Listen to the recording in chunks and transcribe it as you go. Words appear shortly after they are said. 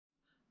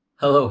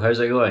Hello, how's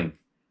it going?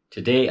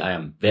 Today I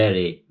am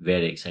very,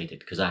 very excited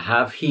because I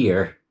have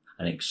here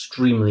an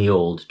extremely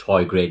old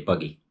toy grade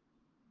buggy.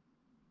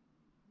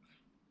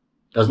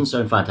 Doesn't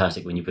sound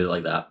fantastic when you put it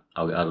like that,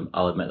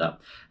 I'll admit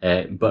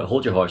that. But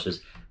hold your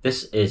horses.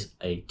 This is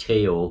a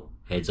Taiyo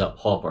heads-up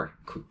hopper,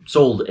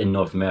 sold in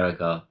North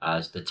America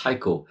as the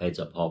Tyco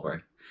heads-up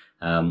hopper.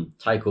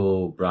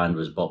 Tyco brand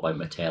was bought by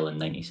Mattel in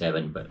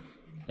 '97, but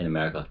in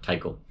America,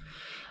 Tyco.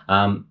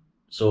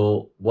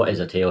 So what is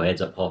a Taiyo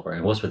heads-up hopper,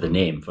 and what's with the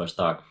name for a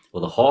start?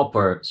 Well, the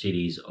Hopper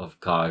series of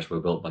cars were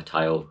built by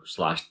Taiyo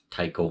 /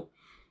 Tyco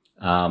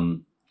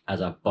as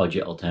a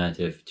budget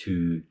alternative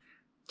to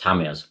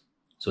Tamiya's.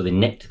 So they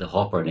nicked the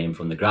Hopper name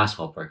from the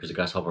Grasshopper because the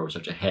Grasshopper was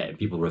such a hit and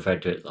people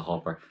referred to it as the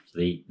Hopper. So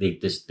they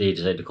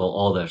decided to call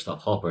all their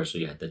stuff Hoppers. So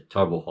you had the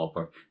Turbo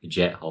Hopper, the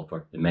Jet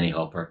Hopper, the Mini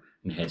Hopper,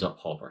 and the Heads-Up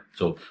Hopper.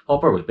 So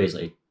Hopper was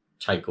basically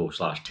Tyco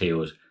 /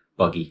 Taiyo's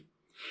buggy.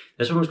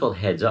 This one was called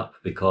Heads Up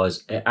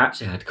because it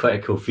actually had quite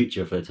a cool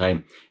feature for the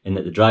time in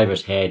that the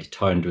driver's head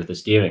turned with the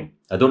steering.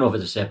 I don't know if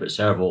it's a separate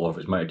servo or if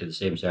it's mounted to the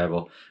same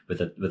servo with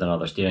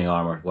another steering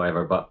arm or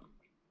whatever, but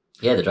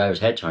yeah, the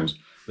driver's head turns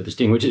with the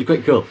steering, which is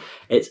quite cool.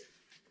 It's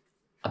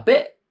a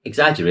bit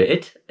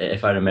exaggerated,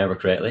 if I remember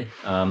correctly,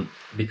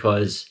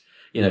 because,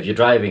 you know, if you're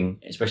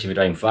driving, especially if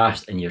you're driving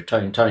fast and you're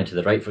turning to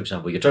the right, for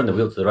example, you turn the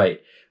wheel to the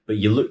right, but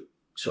you look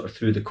sort of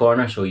through the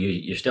corner, so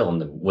you're still on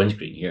the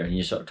windscreen here, and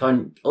you sort of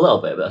turn a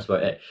little bit, but that's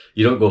about it.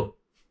 You don't go,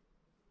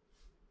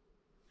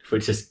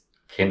 which is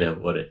kind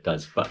of what it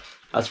does, but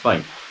that's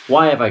fine.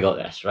 Why have I got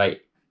this, right?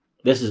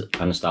 This is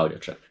a nostalgia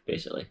trip,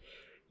 basically.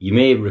 You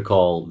may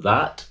recall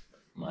that,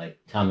 my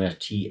Tamiya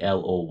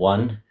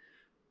TL01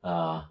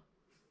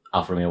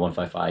 Alfa Romeo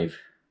 155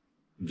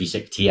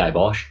 V6 Ti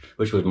Bosch,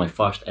 which was my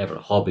first ever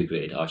hobby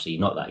grade RC,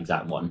 not that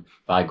exact one,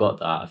 but I got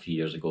that a few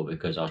years ago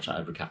because I was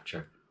trying to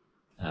recapture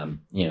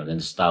you know, the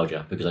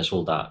nostalgia, because I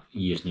sold that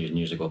years and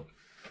years ago.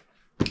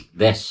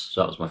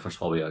 So that was my first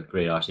hobby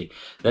grade RC.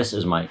 This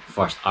is my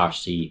first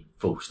RC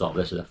full stop.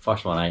 This is the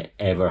first one I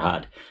ever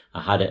had.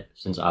 I had it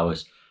since I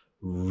was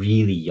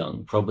really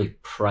young, probably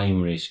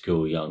primary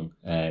school young.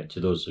 To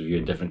those of you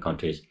in different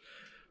countries,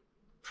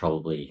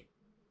 probably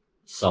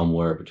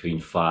somewhere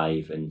between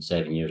 5 and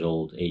 7 years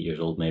old, 8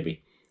 years old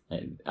maybe.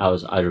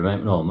 I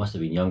remember, no, it must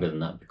have been younger than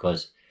that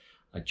because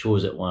I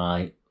chose it when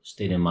I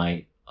stayed in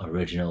my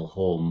original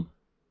home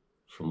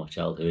from my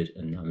childhood,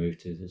 and I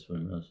moved to this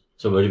one.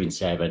 So it would have been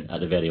 7 at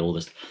the very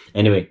oldest.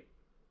 Anyway,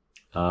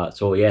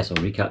 so yes,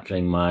 I'm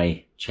recapturing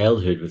my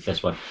childhood with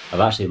this one. I've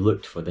actually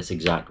looked for this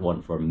exact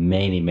one for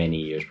many, many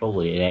years,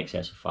 probably in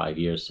excess of 5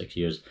 years, 6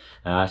 years.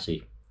 I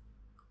actually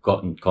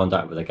got in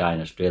contact with a guy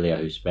in Australia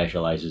who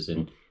specialises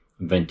in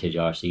vintage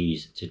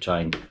RCs to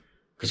try and,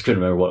 because I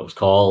couldn't remember what it was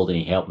called, and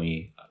he helped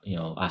me, you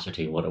know,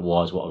 ascertain what it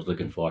was, what I was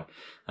looking for.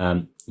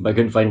 But I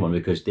couldn't find one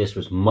because this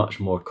was much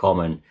more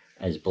common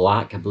as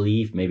black, I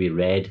believe, maybe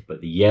red,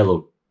 but the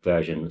yellow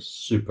version was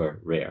super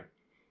rare.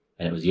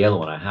 And it was the yellow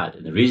one I had.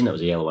 And the reason it was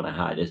the yellow one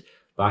I had is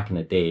back in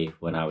the day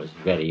when I was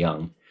very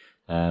young,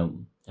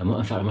 in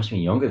fact, I must have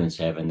been younger than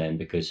 7 then,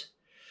 because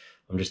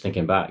I'm just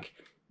thinking back,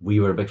 we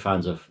were big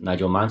fans of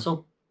Nigel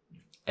Mansell.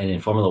 And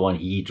in Formula 1,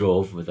 he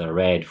drove with a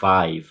red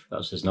 5. That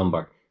was his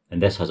number. And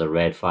this has a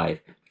red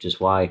 5, which is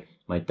why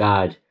my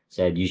dad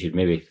said you should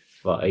maybe,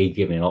 well, he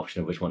gave me an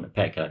option of which one to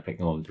pick, and I picked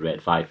the one with the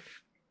red 5.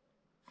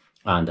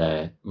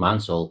 And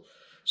Mansell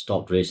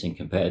stopped racing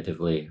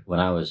competitively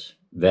when I was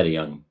very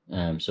young,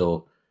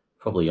 so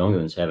probably younger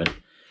than 7.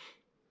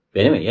 But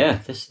anyway, yeah,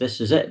 this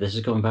is it. This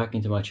is coming back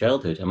into my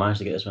childhood. I managed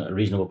to get this one at a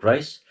reasonable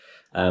price.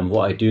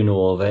 What I do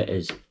know of it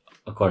is,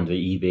 according to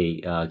the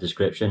eBay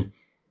description,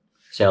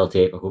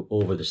 sellotape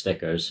over the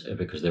stickers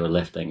because they were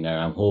lifting there.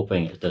 I'm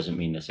hoping it doesn't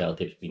mean the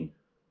sellotape's been,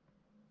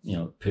 you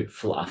know, put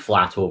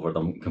flat over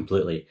them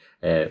completely,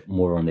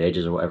 more on the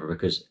edges or whatever,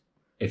 because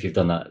if you've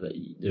done that,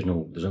 there's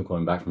no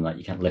going back from that.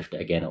 You can't lift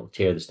it again. It'll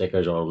tear the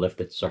stickers or lift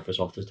the surface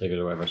off the stickers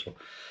or whatever. So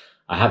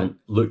I haven't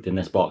looked in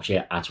this box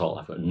yet at all.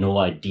 I've got no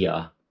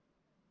idea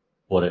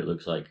what it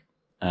looks like.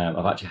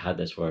 I've actually had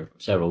this for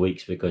several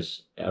weeks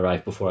because it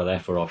arrived before I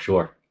left for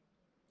offshore.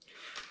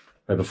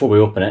 Right, before we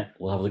open it,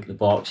 we'll have a look at the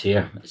box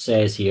here. It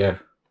says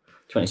here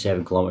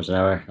 27 kilometers an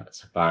hour.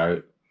 That's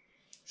about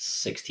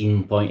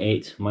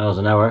 16.8 miles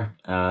an hour.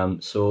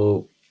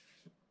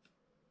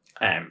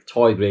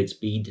 Toy grade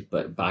speed,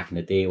 but back in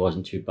the day it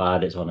wasn't too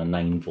bad. It's on a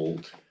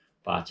 9-volt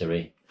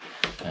battery.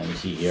 You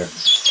see here.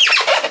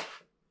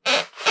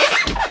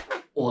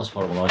 Oh, that's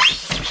horrible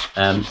noise.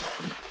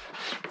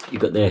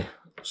 You've got the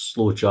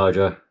slow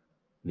charger,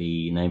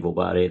 the 9-volt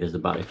battery. There's the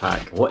battery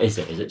pack. What is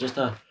it? Is it just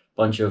a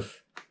bunch of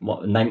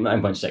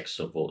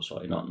 9.6 volts?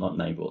 Sorry, not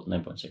 9 volts,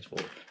 9.6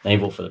 volts. 9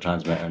 volt for the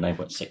transmitter,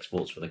 9.6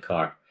 volts for the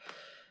car.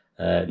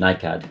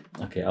 NiCad.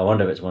 Okay, I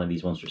wonder if it's one of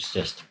these ones which is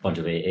just a bunch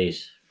of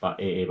AAs.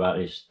 AA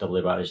batteries,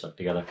 AA batteries stuck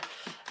together.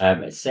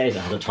 It says it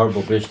has a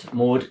turbo boost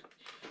mode.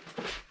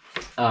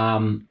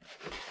 I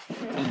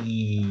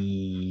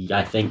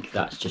think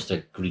that's just a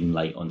green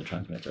light on the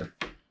transmitter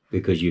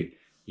because you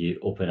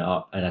open it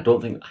up, and I don't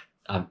think,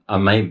 I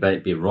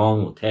might be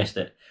wrong, we'll test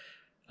it.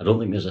 I don't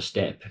think there's a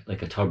step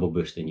like a turbo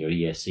boost in your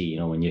ESC. You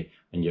know, when you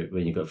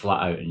got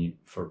flat out and you,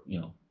 for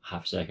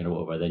half a second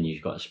or whatever, then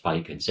you've got a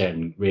spike. In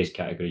certain race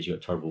categories, you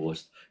got turbo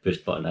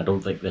boost button. I don't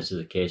think this is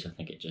the case. I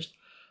think it just,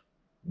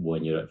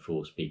 when you're at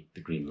full speed, the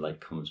green light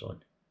comes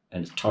on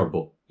and it's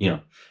turbo.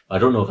 I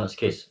don't know if that's the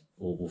case.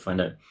 We'll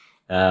find out.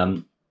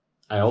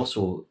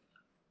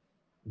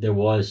 There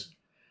was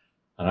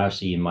an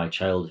RC in my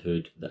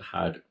childhood that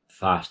had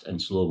fast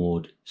and slow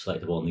mode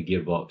selectable on the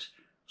gearbox.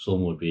 Slow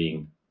mode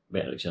being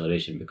better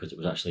acceleration because it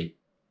was actually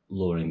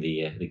lowering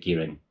the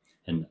gearing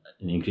and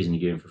increasing the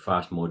gearing for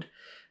fast mode.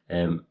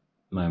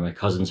 My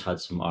cousins had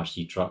some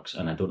RC trucks,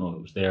 and I don't know if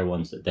it was their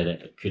ones that did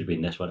it. It could have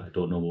been this one. I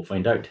don't know. We'll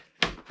find out.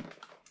 I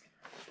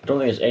don't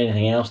think there's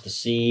anything else to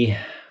say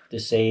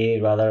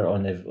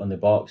on the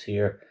box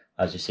here.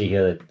 As you see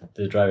here,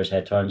 the driver's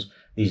head turns.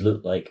 These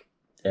look like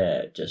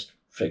just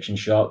friction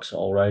shocks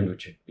all around,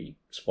 which would be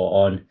spot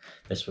on.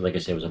 This, like I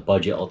said, was a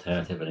budget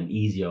alternative and an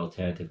easier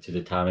alternative to the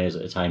Taimyos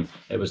at the time.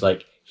 It was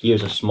like,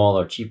 here's a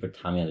smaller, cheaper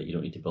Tamiya that you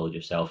don't need to build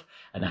yourself,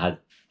 and it had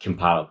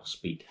comparable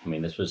speed. I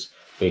mean, this was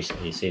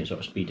basically the same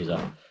sort of speed as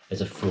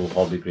a full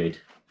hobby grade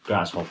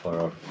Grasshopper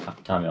or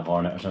Tamiya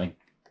Hornet or something.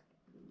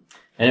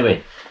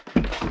 Anyway,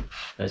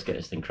 let's get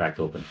this thing cracked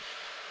open.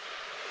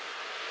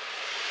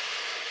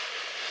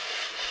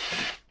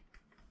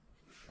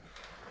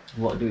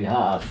 What do we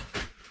have?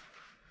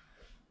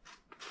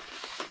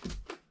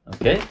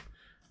 Okay,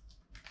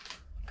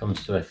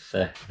 comes with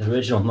the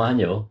original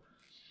manual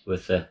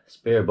with a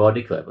spare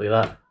body clip. Look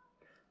at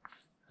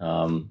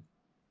that.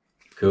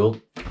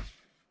 Cool.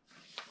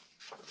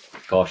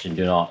 Caution: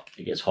 do not.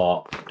 It gets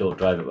hot. Don't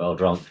drive it while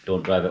drunk.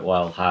 Don't drive it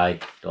while high.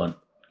 Don't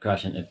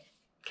crash into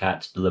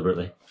cats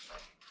deliberately.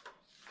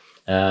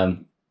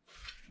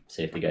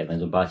 Safety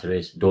guidelines on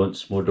batteries.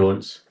 Don'ts. More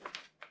don'ts.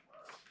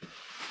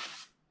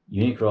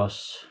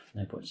 Unicross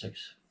 9.6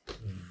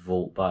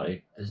 volt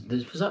battery. Was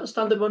that a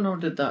standard one, or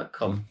did that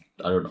come?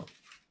 I don't know.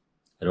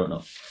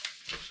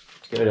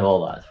 Let's get rid of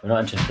all that. We're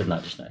not interested in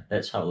that just now.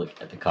 Let's have a look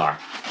at the car.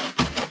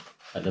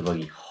 At the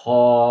buggy.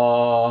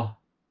 Oh,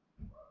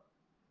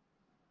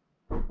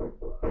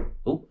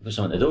 there's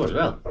some at the door as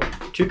well.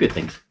 Two good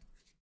things.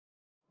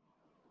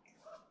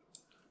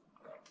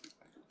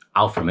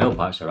 Alfa Romeo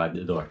parts arrived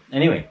at the door.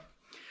 Anyway,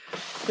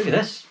 look at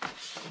this.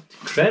 It's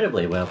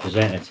incredibly well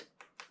presented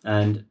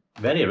and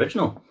very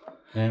original.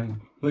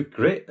 Looked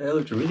great. It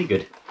looked really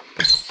good.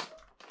 That's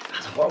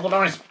a horrible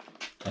noise.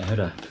 How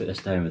do I put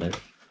this down without?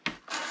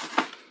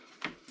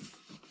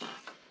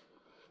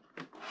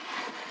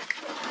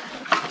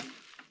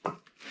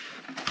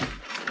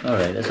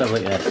 Alright, let's have a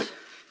look at this.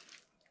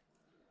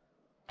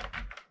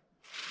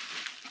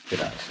 Put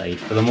that aside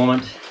for the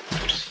moment.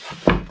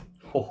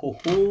 Ho ho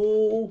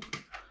ho!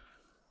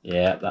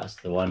 Yeah, that's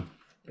the one.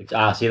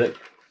 See, look.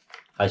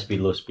 High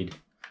speed, low speed.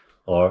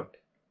 Or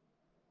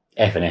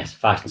F and S,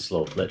 fast and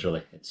slow,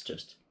 literally. It's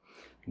just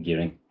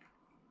gearing.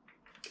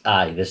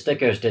 Aye, the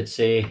stickers did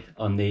say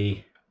on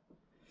the...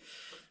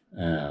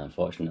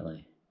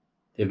 unfortunately.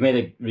 They've made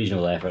a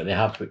reasonable effort. They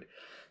have put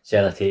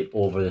sellotape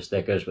over the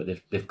stickers, but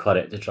they've cut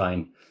it to try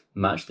and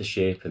match the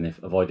shape, and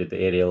they've avoided the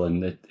aerial in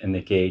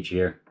the cage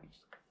here.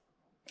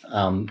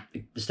 The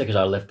stickers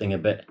are lifting a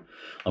bit.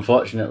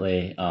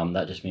 Unfortunately,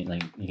 that just means,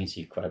 like, you can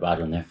see quite a bad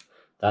one there.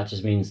 That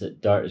just means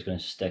that dirt is going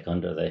to stick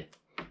under the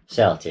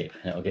sellotape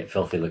and it'll get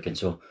filthy looking.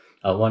 So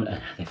I want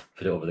to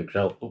put it over the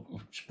grill.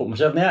 Oh, just poked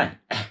myself in the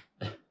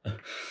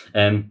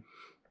eye.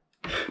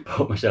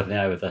 Poked myself in the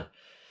eye with a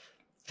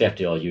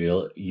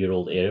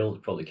 30-odd-year-old aerial,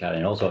 probably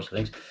carrying all sorts of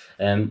things.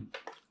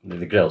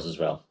 The grills as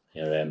well.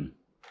 Here,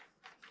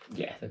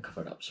 yeah, they're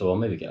covered up. So I'll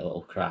maybe get a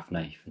little craft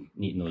knife and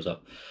neaten those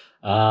up.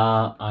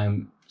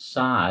 I'm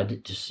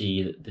sad to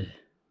see that the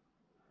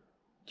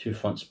two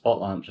front spot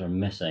lamps are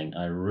missing.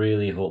 I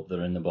really hope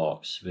they're in the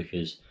box,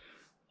 because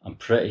I'm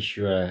pretty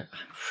sure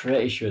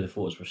the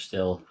photos were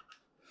still,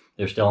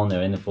 they're still on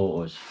there in the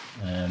photos.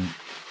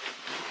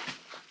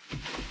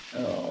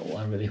 Oh,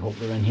 I really hope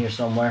they're in here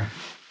somewhere.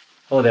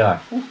 Oh, they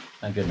are. Oh,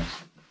 thank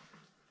goodness.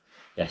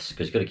 Yes,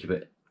 because you've got to keep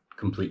it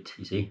complete,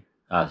 you see.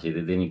 See,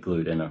 they need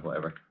glued in or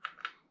whatever.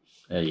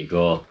 There you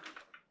go.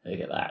 Look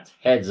at that.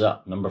 Heads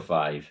up, number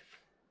 5.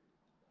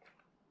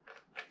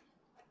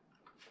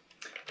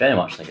 Very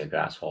much like a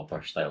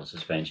grasshopper style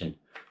suspension.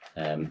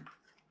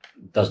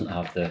 Doesn't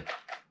have the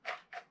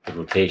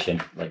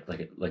rotation like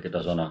it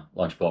does on a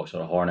Lunchbox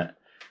or a Hornet,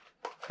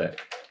 but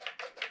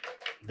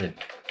the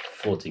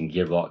floating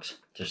gearbox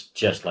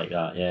just like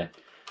that, yeah.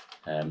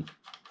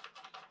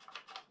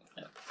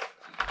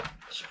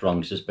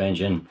 Sprung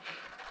suspension,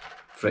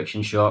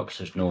 friction shocks.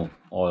 There's no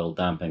oil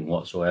damping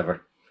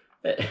whatsoever.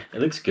 It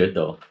looks good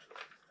though.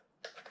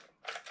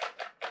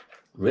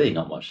 Really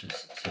not much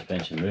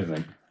suspension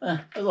movement. A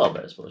little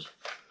bit, I suppose.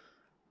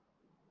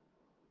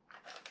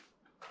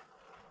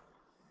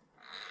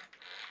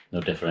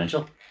 No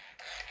differential.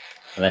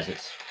 Unless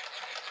it's...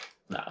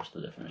 Nah, it's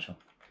no differential.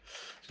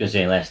 I was going to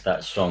say unless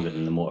that's stronger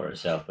than the motor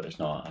itself, but it's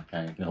not.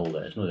 I can hold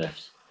it. There's no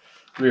diffs.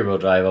 Rear wheel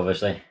drive,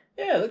 obviously.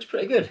 Yeah, it looks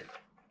pretty good.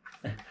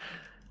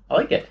 I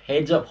like it.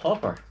 Heads up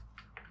hopper.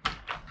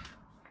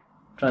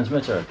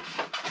 transmitter.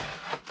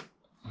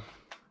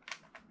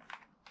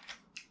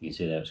 You can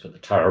see there it's got the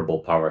turbo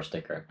power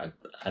sticker.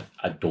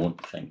 I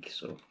don't think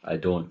so. I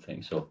don't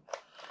think so.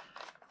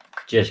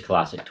 Just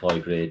classic toy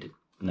grade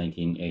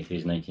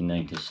 1980s,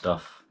 1990s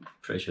stuff.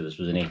 Pretty sure this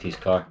was an 80s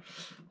car.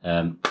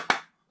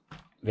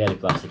 Very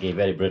plasticky,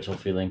 very brittle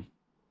feeling.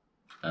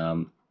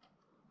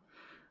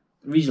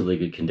 Reasonably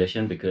good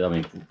condition because, I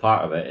mean,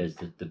 part of it is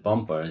the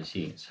bumper. You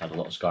see it's had a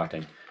lot of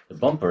scarring. The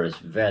bumper is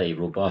very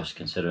robust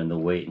considering the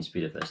weight and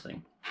speed of this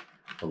thing.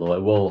 Although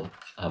it will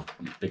have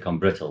become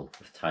brittle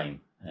with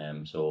time.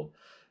 So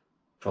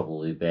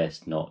probably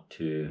best not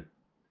to,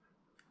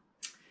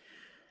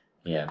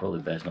 yeah,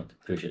 probably best not to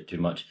push it too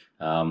much.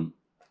 I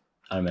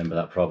remember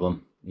that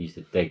problem. You used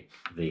to dig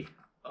the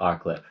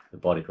R-clip, the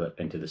body clip,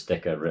 into the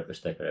sticker, rip the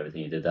sticker,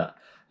 everything. You did that.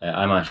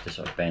 I managed to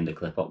sort of bend the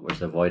clip upwards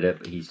to avoid it,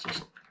 but he's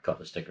just cut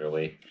the sticker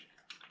away.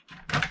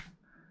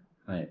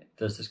 Right,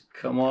 does this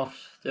come off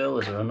still?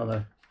 Is there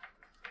another?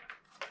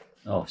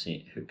 Oh,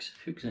 see, it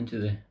hooks into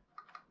the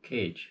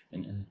cage.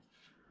 Into the...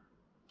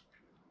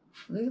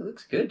 It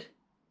looks good.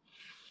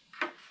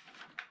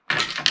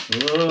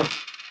 Whoa.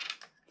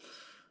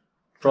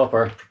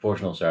 Proper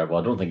proportional servo.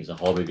 I don't think it's a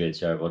hobby grade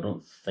servo. I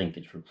don't think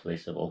it's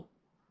replaceable.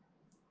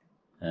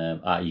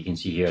 You can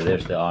see here,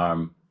 there's the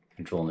arm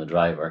controlling the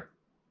driver.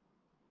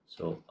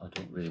 So I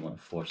don't really want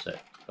to force it,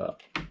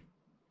 but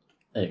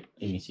you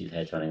can see his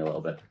head turning a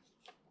little bit.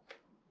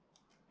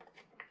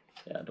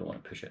 Yeah, I don't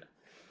want to push it.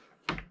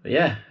 But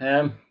yeah,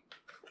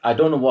 I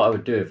don't know what I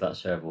would do if that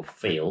servo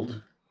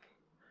failed.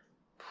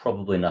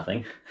 Probably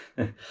nothing.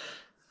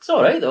 It's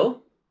alright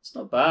though. It's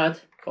not bad.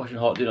 Caution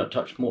hot, do not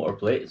touch motor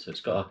plate, so it's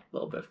got a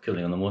little bit of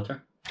cooling on the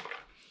motor.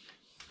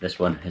 This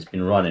one has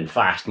been run in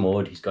fast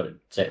mode. He's got it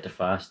set to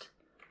fast.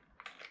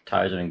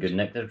 Tires are in good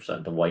nick. They're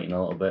starting to whiten a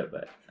little bit,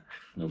 but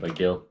no big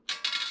deal.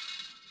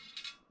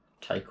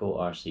 Tyco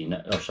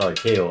RC, oh sorry,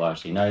 Taiyo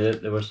RC. Now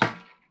there was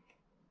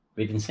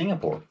made in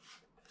Singapore.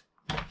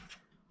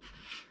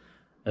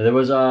 Now there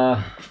was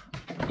a,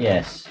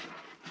 yes,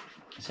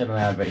 I said on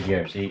the advert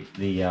here, see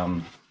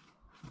the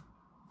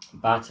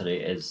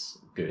battery is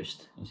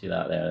goosed. You see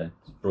that there,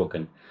 it's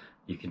broken.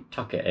 You can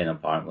tuck it in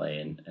apparently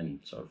and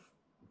sort of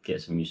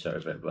get some use out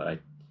of it, but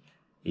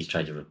he's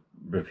tried to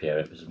repair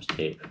it with some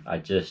tape.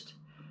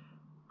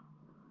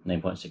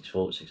 9.6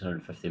 volt,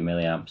 650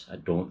 milliamps. I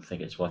don't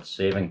think it's worth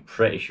saving.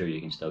 Pretty sure you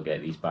can still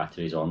get these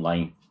batteries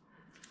online.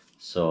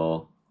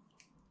 So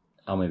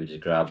I'll maybe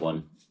just grab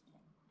one.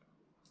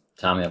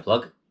 Tamiya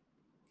plug.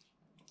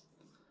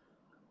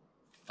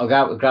 I'll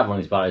grab one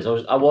of these batteries.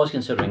 I was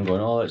considering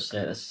going, oh, let's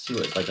see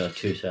what it's like on a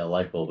 2-cell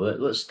light bulb.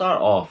 But let's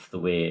start off the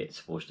way it's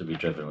supposed to be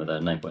driven with a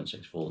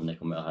 9.6 volt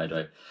nickel metal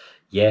hydride.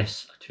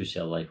 Yes, a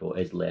 2-cell light bulb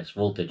is less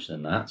voltage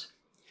than that,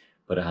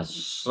 but it has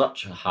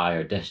such a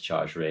higher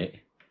discharge rate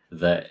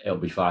that it'll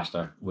be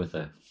faster with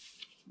a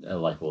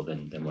light bulb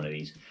than one of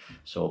these.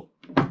 So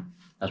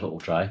that's what we'll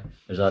try.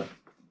 There's a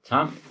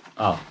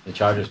the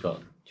charger's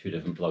got 2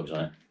 different plugs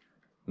on it.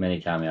 Mini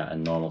Tamiya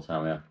and normal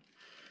Tamiya.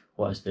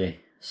 What is the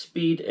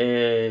speed?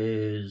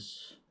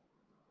 Is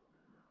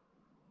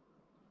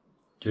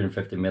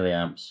 250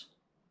 milliamps.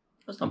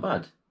 That's not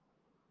bad.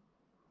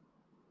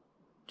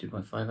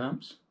 2.5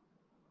 amps.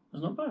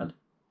 That's not bad.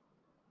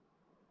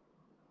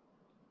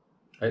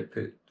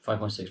 Output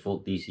 5.6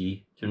 volt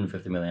DC,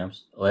 250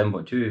 milliamps.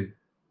 11.2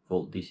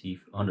 volt DC,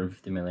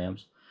 150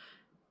 milliamps.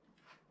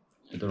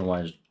 I don't know why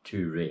there's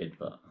 2 rated,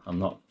 but I'm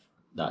not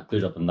that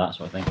clued up on that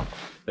sort of thing.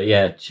 But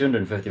yeah,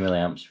 250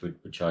 milliamps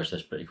would charge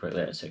this pretty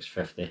quickly at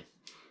 650.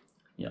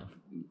 Yeah,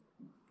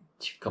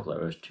 a couple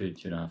of hours,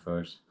 2.5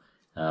 hours.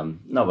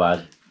 Not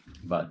bad,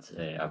 but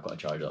I've got a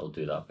charger that'll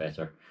do that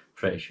better.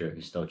 Pretty sure it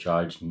can still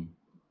charge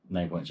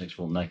 9.6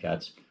 volt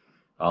NICADs.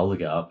 I'll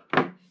look it up.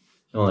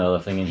 The only other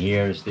thing in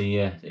here is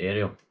the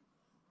aerial.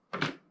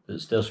 Does it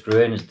still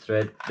screw in? Is the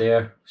thread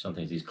there?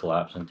 Sometimes these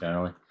collapse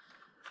internally.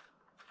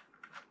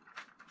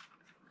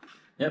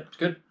 Yep, it's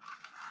good.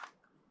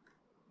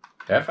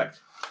 Perfect.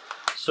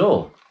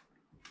 So,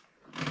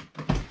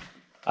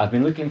 I've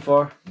been looking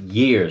for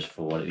years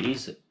for one of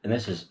these, and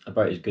this is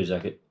about as good as I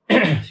could,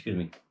 excuse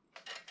me,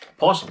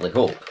 possibly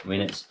hope. I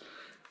mean, it's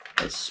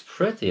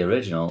pretty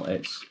original.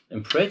 It's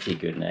in pretty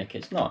good nick.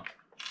 It's not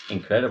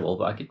incredible,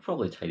 but I could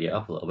probably tidy it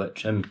up a little bit,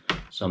 trim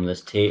some of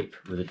this tape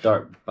with the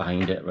dirt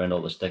behind it around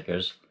all the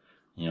stickers,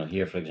 you know,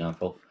 here for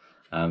example.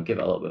 Give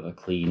it a little bit of a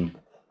clean,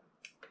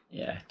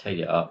 yeah,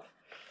 tidy it up.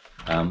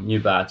 New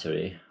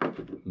battery,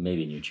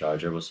 maybe new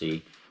charger, we'll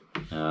see,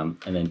 and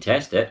then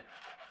test it.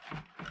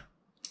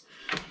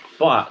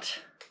 But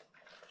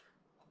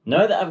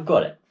now that I've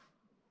got it,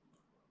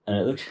 and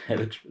it looks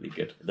really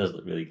good. It does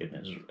look really good.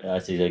 It's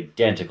actually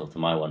identical to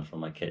my one from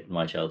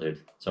my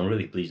childhood. So I'm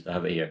really pleased to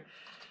have it here.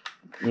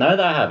 Now that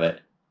I have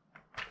it,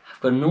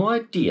 I've got no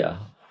idea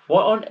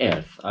what on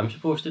earth I'm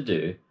supposed to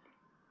do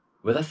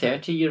with a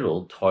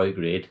 30-year-old toy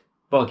grade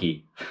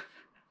buggy.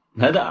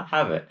 Now that I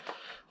have it,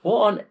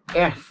 what on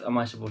earth am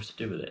I supposed to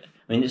do with it?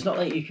 I mean, it's not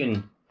like you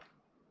can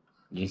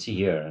see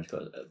here, it's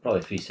got probably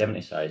a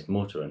 370 sized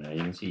motor in there.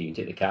 You can see you can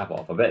take the cap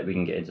off. I bet we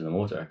can get into the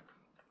motor.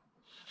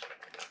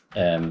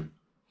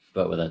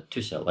 But with a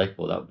 2-cell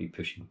LiPo, that would be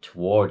pushing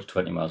towards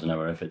 20 miles an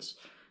hour if it's,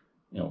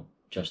 you know,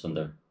 just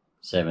under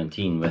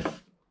 17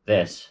 with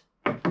this.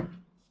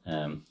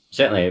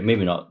 Certainly,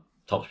 maybe not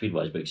top speed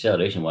wise, but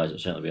acceleration wise, it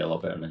would certainly be a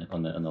lot better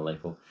on the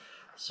LiPo.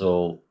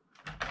 So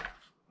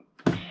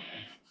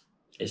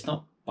it's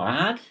not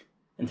bad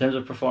in terms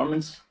of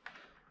performance.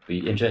 Be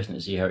interesting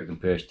to see how it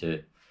compares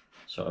to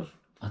sort of.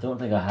 I don't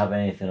think I have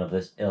anything of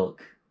this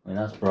ilk. I mean,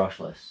 that's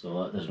brushless,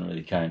 so that doesn't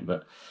really count.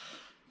 But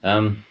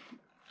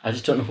I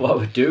just don't know what I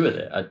would do with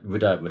it.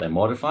 Would I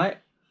modify it?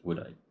 Would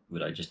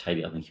I just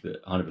tidy it up and keep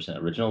it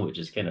 100% original, which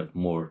is kind of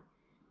more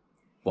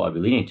what I'd be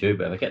leaning to?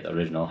 But if I kept the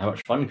original, how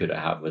much fun could I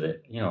have with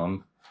it? You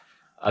know,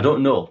 I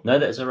don't know. Now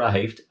that it's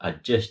arrived, I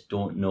just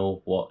don't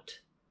know what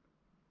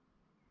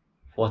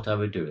I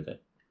would do with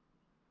it.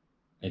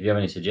 If you have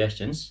any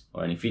suggestions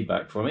or any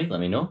feedback for me,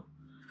 let me know.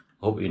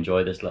 I hope you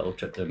enjoyed this little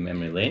trip down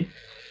memory lane.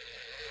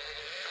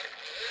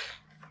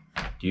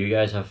 Do you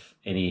guys have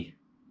any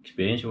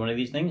experience with one of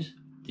these things?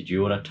 Did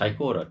you own a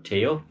Tyco or a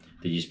Taiyo?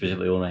 Did you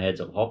specifically own a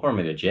heads-up hopper,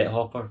 maybe a jet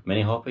hopper,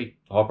 mini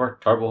hopper,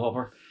 turbo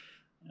hopper,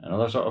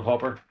 another sort of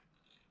hopper?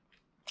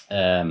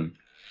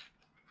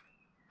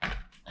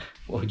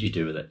 What would you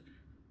do with it?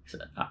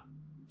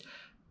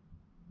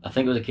 I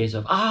think it was a case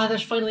of,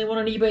 there's finally one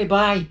on eBay,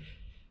 buy!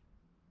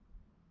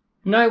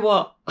 Now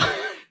what?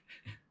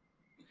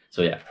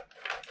 So yeah.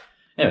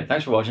 Anyway,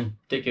 thanks for watching.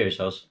 Take care of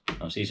yourselves.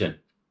 I'll see you soon.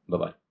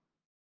 Bye-bye.